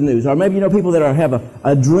words of good news. Or maybe you know people that have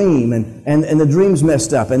a dream and the dream's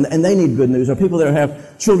messed up and they need good news. Or people that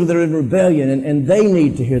have children that are in rebellion and they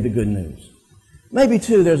need to hear the good news. Maybe,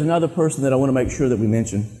 too, there's another person that I want to make sure that we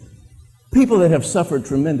mention. People that have suffered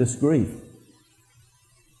tremendous grief.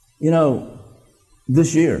 You know,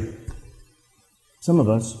 this year, some of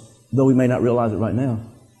us, though we may not realize it right now,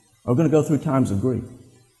 are going to go through times of grief.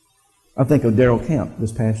 I think of Darrell Camp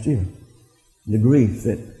this past year, the grief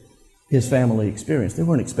that his family experienced. They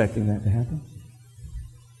weren't expecting that to happen.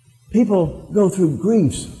 People go through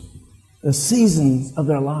griefs, the seasons of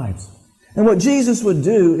their lives. And what Jesus would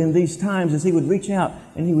do in these times is He would reach out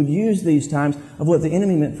and He would use these times of what the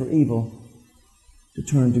enemy meant for evil to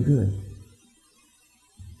turn to good.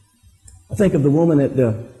 I think of the woman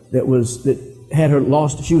that had her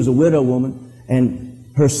lost. She was a widow woman, and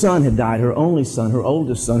her son had died. Her only son, her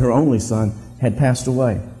oldest son, her only son had passed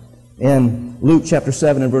away. In Luke chapter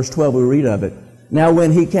 7 and verse 12, we read of it. Now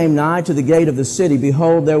when he came nigh to the gate of the city,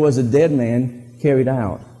 behold, there was a dead man carried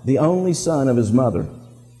out, the only son of his mother.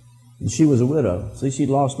 And she was a widow. See, she'd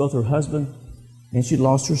lost both her husband and she'd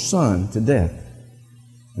lost her son to death.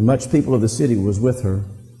 And much people of the city was with her.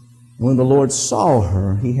 And when the Lord saw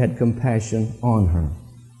her, He had compassion on her.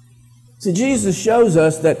 See, Jesus shows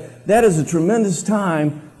us that is a tremendous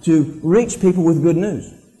time to reach people with good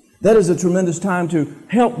news. That is a tremendous time to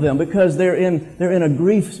help them because they're in a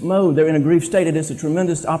grief mode. They're in a grief state. It is a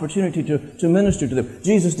tremendous opportunity to minister to them.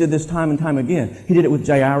 Jesus did this time and time again. He did it with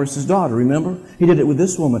Jairus' daughter, remember? He did it with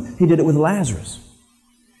this woman. He did it with Lazarus.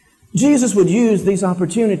 Jesus would use these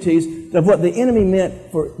opportunities of what the enemy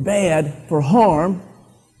meant for bad, for harm.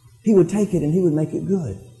 He would take it and He would make it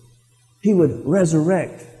good. He would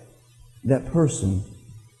resurrect that person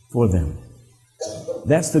for them.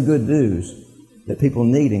 That's the good news that people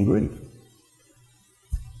need in grief.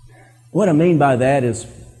 What I mean by that is,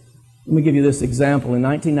 let me give you this example. In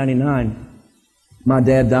 1999, my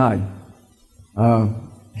dad died.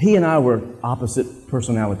 He and I were opposite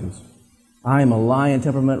personalities. I am a lion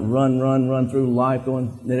temperament, run through life,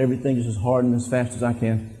 going at everything just as hard and as fast as I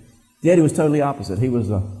can. Daddy was totally opposite. He was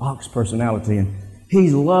an ox personality, and he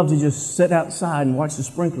loved to just sit outside and watch the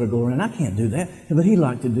sprinkler go around. I can't do that, but he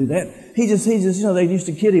liked to do that. He just, you know, they used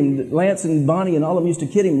to kid him. Lance and Bonnie and all of them used to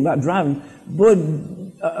kid him about driving. Boy,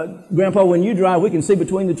 Grandpa, when you drive, we can see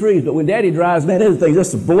between the trees, but when Daddy drives, man, everything's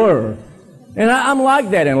just a blur. And I'm like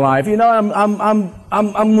that in life. You know,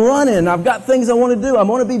 I'm running. I've got things I want to do. I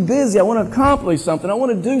want to be busy. I want to accomplish something. I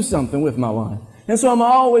want to do something with my life. And so I'm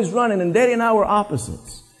always running, and Daddy and I were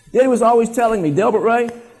opposites. Daddy was always telling me, Delbert Ray,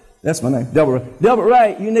 that's my name, Delbert Ray. Delbert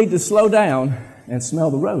Ray, you need to slow down and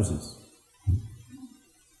smell the roses.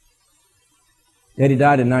 Daddy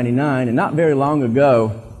died in 99, and not very long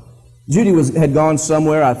ago, Judy had gone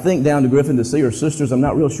somewhere, I think down to Griffin to see her sisters. I'm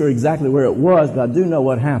not real sure exactly where it was, but I do know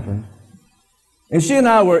what happened. And she and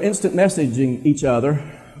I were instant messaging each other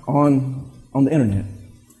on the internet.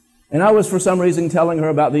 And I was, for some reason, telling her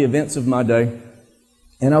about the events of my day.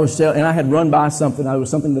 And I had run by something. It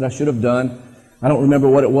was something that I should have done. I don't remember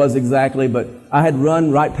what it was exactly, but I had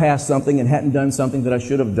run right past something and hadn't done something that I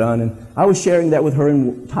should have done. And I was sharing that with her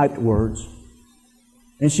in typed words.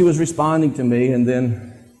 And she was responding to me, and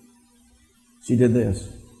then she did this.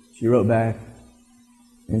 She wrote back,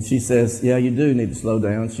 and she says, yeah, you do need to slow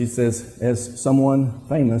down. She says, as someone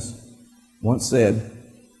famous once said,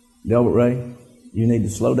 Delbert Ray, you need to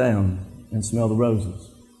slow down and smell the roses.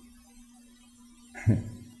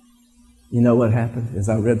 You know what happened as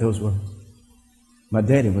I read those words? My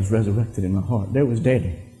daddy was resurrected in my heart. There was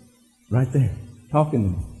Daddy right there talking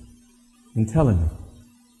to me and telling me,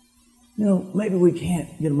 you know, maybe we can't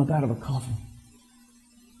get them up out of a coffin,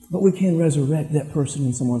 but we can resurrect that person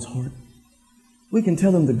in someone's heart. We can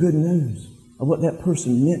tell them the good news of what that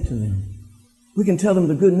person meant to them. We can tell them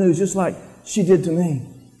the good news just like she did to me.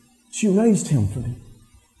 She raised him for me.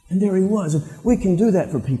 And there he was. And we can do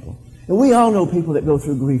that for people. And we all know people that go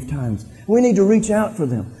through grief times. We need to reach out for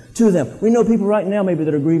them, to them. We know people right now maybe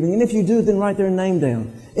that are grieving. And if you do, then write their name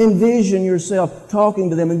down. Envision yourself talking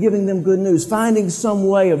to them and giving them good news. Finding some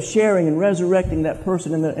way of sharing and resurrecting that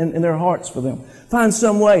person in their hearts for them. Find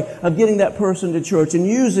some way of getting that person to church and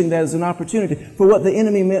using that as an opportunity for what the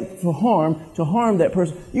enemy meant for harm, to harm that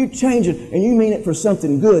person. You change it and you mean it for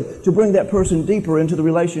something good, to bring that person deeper into the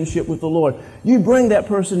relationship with the Lord. You bring that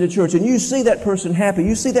person to church and you see that person happy.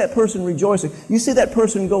 You see that person rejoicing. You see that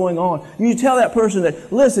person going on. You tell that person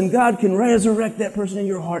that, listen, God can resurrect that person in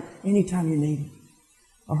your heart anytime you need it.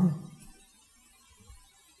 Or her.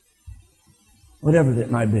 Whatever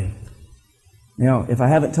that might be. Now, if I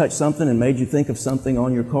haven't touched something and made you think of something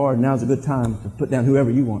on your card, now's a good time to put down whoever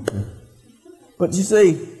you want to. But you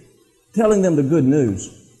see, telling them the good news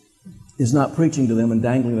is not preaching to them and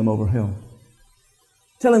dangling them over hell.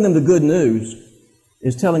 Telling them the good news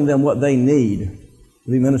is telling them what they need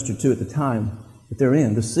to be ministered to at the time that they're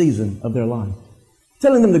in, the season of their life.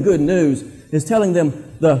 Telling them the good news is telling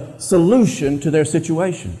them the solution to their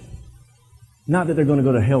situation. Not that they're going to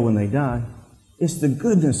go to hell when they die. It's the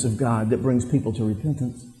goodness of God that brings people to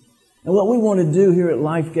repentance. And what we want to do here at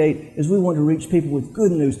LifeGate is we want to reach people with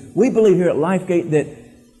good news. We believe here at LifeGate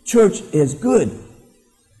that church is good.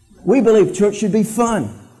 We believe church should be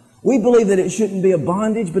fun. We believe that it shouldn't be a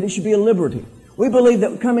bondage, but it should be a liberty. We believe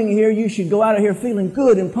that coming here, you should go out of here feeling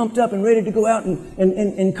good and pumped up and ready to go out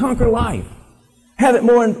and conquer life. Have it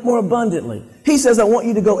more and more abundantly. He says, I want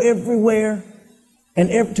you to go everywhere and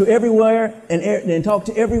talk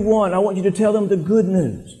to everyone. I want you to tell them the good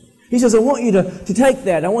news. He says, I want you to take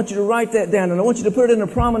that. I want you to write that down, and I want you to put it in a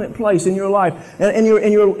prominent place in your life, in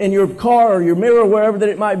your car or your mirror, wherever that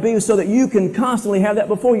it might be, so that you can constantly have that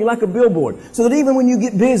before you like a billboard, so that even when you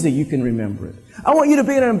get busy, you can remember it. I want you to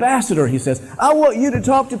be an ambassador, he says. I want you to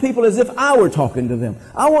talk to people as if I were talking to them.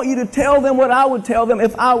 I want you to tell them what I would tell them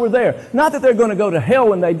if I were there. Not that they're going to go to hell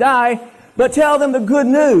when they die, but tell them the good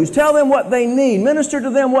news. Tell them what they need. Minister to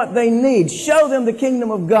them what they need. Show them the kingdom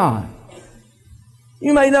of God.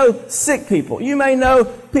 You may know sick people. You may know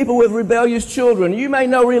people with rebellious children. You may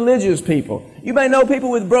know religious people. You may know people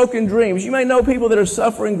with broken dreams. You may know people that are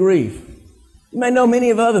suffering grief. You may know many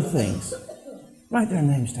of other things. Write their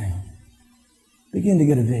names down. Begin to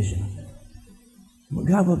get a vision of it. What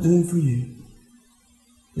God will do for you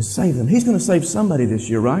is save them. He's going to save somebody this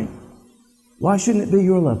year, right? Why shouldn't it be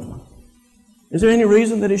your loved one? Is there any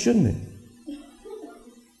reason that it shouldn't be?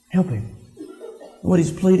 Help him. What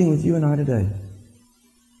he's pleading with you and I today.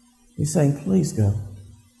 He's saying, please go.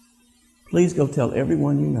 Please go tell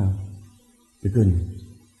everyone you know the good news.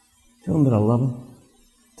 Tell them that I love them.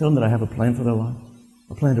 Tell them that I have a plan for their life.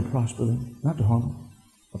 A plan to prosper them, not to harm them.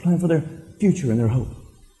 A plan for their future and their hope.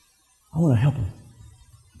 I want to help them.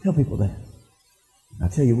 Tell people that. And I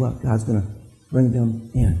tell you what, God's going to bring them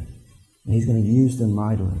in. And He's going to use them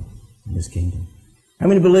mightily in His kingdom. How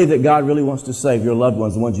many believe that God really wants to save your loved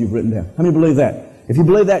ones, the ones you've written down? How many believe that? If you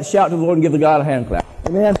believe that, shout to the Lord and give the God a hand clap.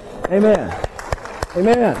 Amen. Amen.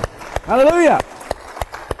 Amen. Hallelujah.